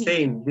 can we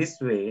say in this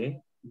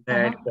way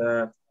that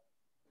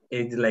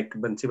it's like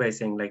Bansibai is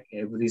saying, like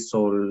every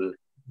soul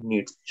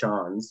needs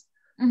chance.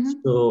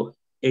 So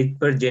as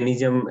per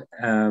Jainism,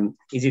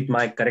 is it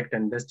my correct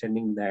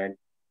understanding that,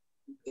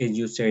 as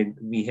you said,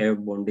 we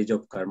have bondage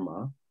of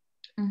karma,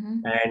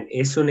 and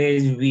as soon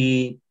as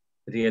we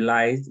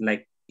realize,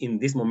 like in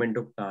this moment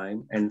of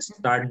time, and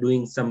start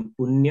doing some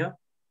punya,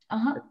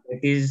 that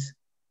is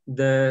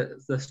the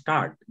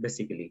start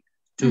basically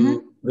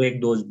to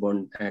break those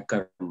bond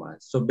karmas.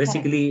 So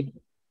basically,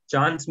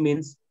 chance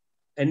means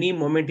any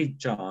moment is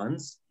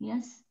chance.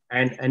 Yes.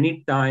 And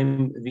any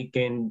time we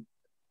can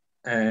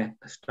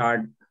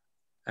start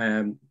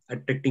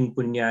attracting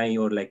punya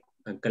or like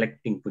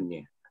collecting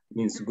punya,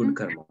 means good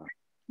karma.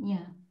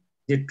 Yeah.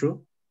 Is it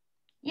true?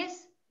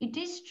 Yes, it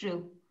is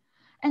true.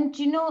 And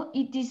you know,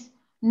 it is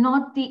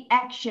not the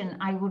action.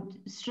 I would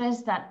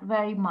stress that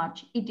very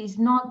much. It is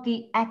not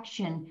the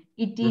action,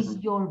 it is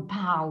your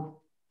bhav.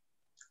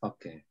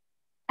 Okay.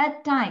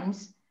 At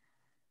times,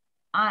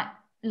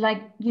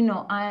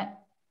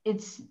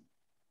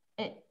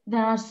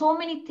 there are so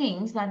many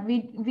things that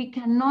we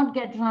cannot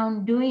get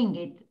around doing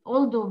it,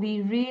 although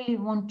we really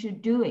want to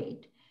do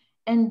it.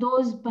 And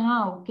those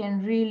bhav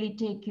can really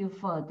take you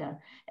further.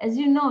 As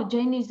you know,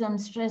 Jainism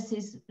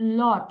stresses a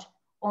lot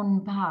on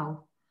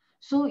bhav.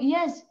 So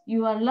yes,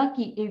 you are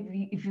lucky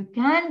if you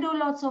can do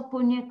lots of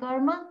punya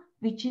karma,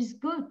 which is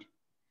good.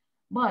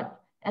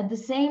 But at the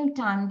same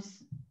time,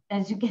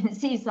 as you can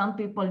see, some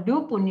people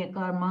do punya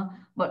karma,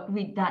 but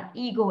with that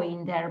ego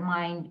in their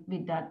mind,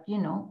 with that,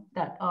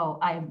 that, oh,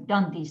 I've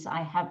done this,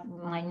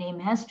 my name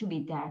has to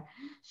be there.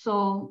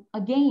 So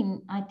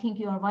again, I think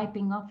you are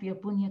wiping off your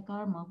punya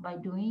karma by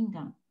doing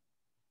that.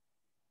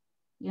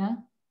 Yeah.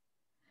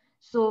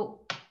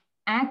 So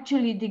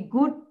actually, the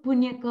good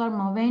punya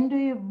karma, when do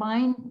you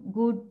bind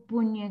good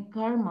punya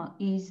karma,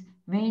 is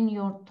when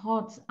your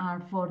thoughts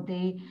are for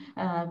the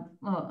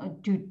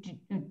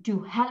to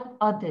help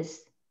others.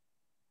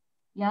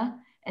 Yeah.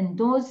 And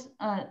those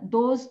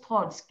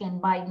thoughts can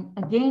bind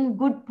again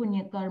good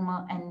punya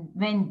karma, and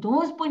when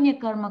those punya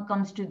karma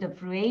comes to the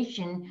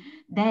fruition,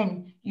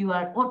 then you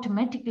are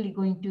automatically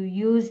going to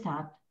use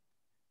that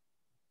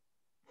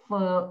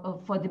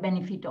for the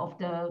benefit of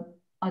the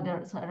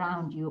others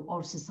around you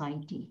or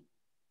society.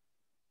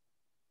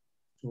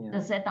 Yeah.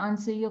 Does that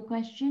answer your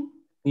question?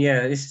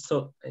 Yeah, I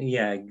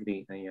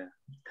agree. Yeah.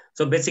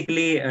 So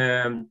basically,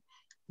 the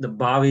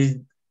bhav is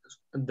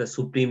the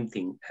supreme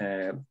thing.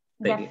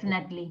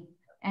 Definitely,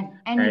 at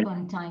any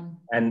one time.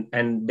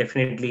 And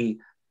definitely,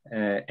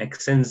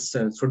 actions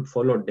should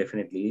follow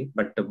definitely,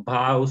 but the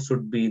bhav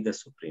should be the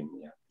supreme.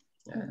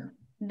 Yeah.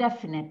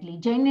 Definitely,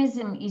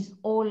 Jainism is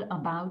all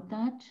about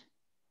that.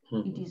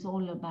 It is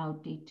all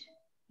about it.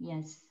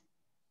 Yes.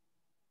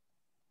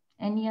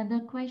 Any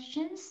other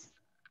questions?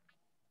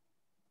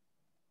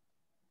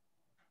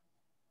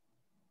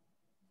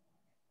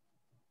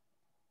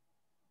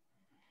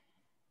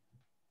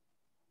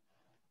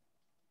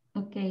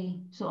 Okay,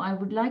 so I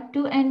would like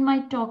to end my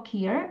talk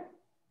here,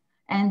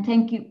 and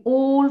thank you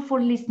all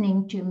for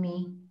listening to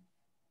me.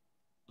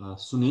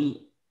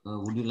 Sunil,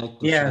 would you like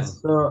to share?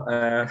 So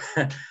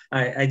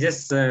I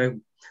just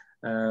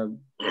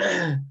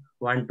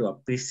want to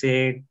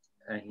appreciate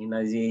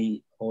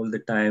Heenaji all the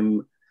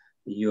time,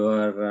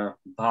 your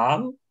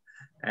bhav.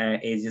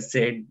 As you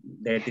said,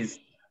 that is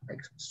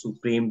like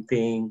supreme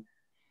thing,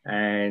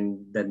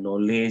 and the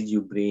knowledge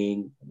you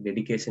bring,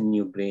 dedication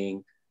you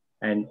bring.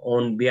 And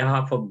on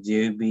behalf of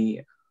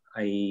JB,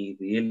 I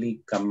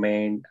really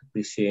commend,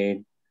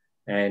 appreciate,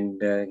 and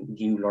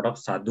give a lot of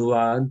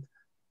sadhuvad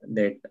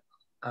that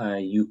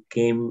you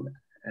came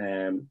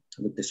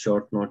with the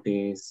short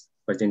notice,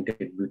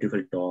 presented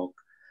beautiful talk,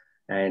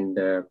 and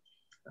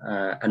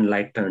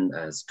enlightened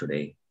us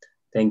today.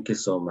 Thank you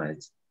so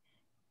much.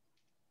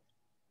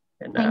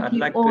 And thank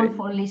you all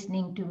for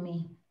listening to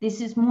me.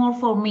 This is more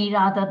for me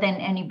rather than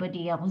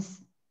anybody else.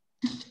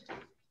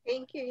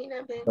 Thank you,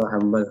 Heena. So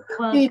humble.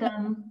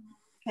 Welcome.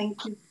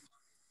 Thank you.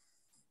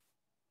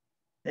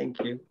 Thank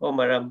you.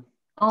 Omaram.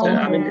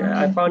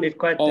 I found it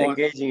quite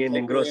engaging and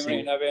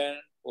engrossing.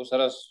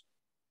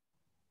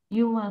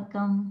 You're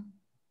welcome.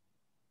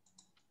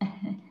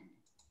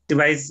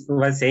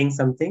 Was saying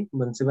something,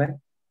 Mansubai?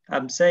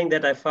 I'm saying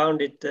that I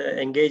found it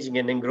engaging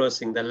and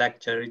engrossing, the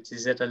lecture, which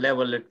is at a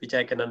level at which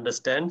I can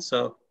understand,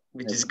 so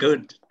which is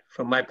good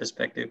from my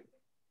perspective.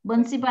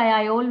 Bansibai,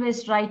 I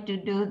always try to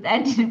do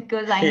that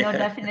because I know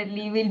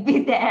definitely will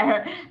be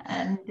there.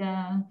 And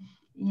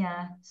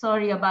yeah,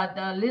 sorry about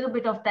the little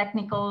bit of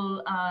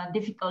technical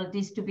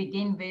difficulties to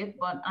begin with,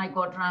 but I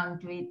got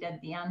around to it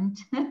at the end.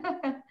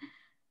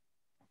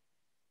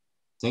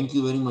 Thank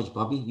you very much,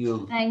 Bobby.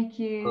 Thank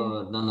you.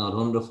 Done a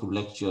wonderful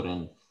lecture,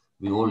 and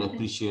we all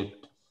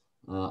appreciate.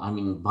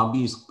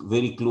 Bobby is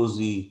very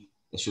closely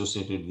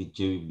associated with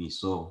JVB,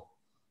 so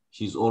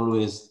she's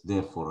always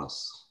there for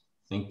us.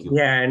 Thank you.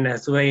 Yeah, and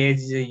as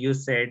you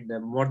said,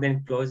 more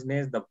than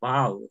closeness, the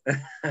bhav.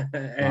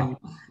 And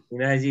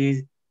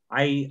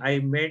I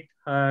met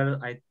her,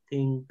 I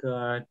think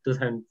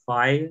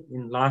 2005.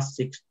 In last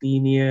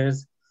 16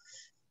 years,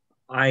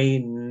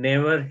 I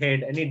never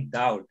had any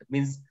doubt.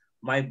 Means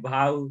my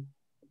bhav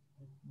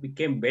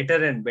became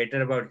better and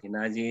better about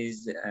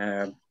Hinaji's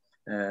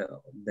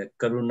the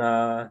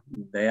karuna,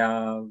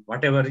 daya,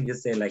 whatever you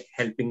say, like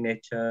helping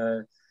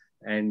nature,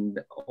 and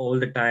all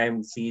the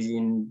time she's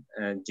in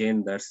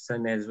Jain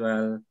darshan as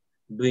well,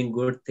 doing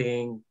good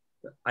thing.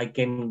 I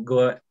can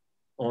go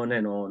on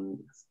and on.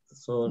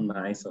 So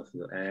nice of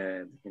you,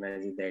 and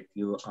Hinaji, that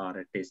you are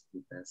a taste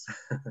with us.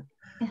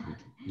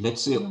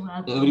 Let's say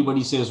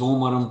everybody says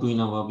Omaram to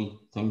Hina Bhabi.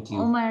 Thank you.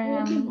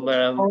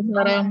 Omaram.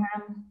 Omaram.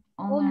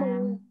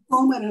 Omaram.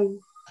 Omaram.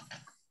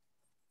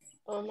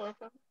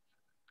 Omaram.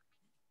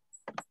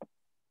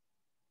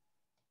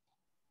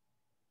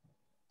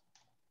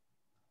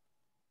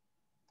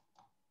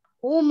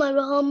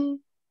 Omaram.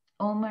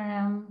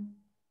 Omaram.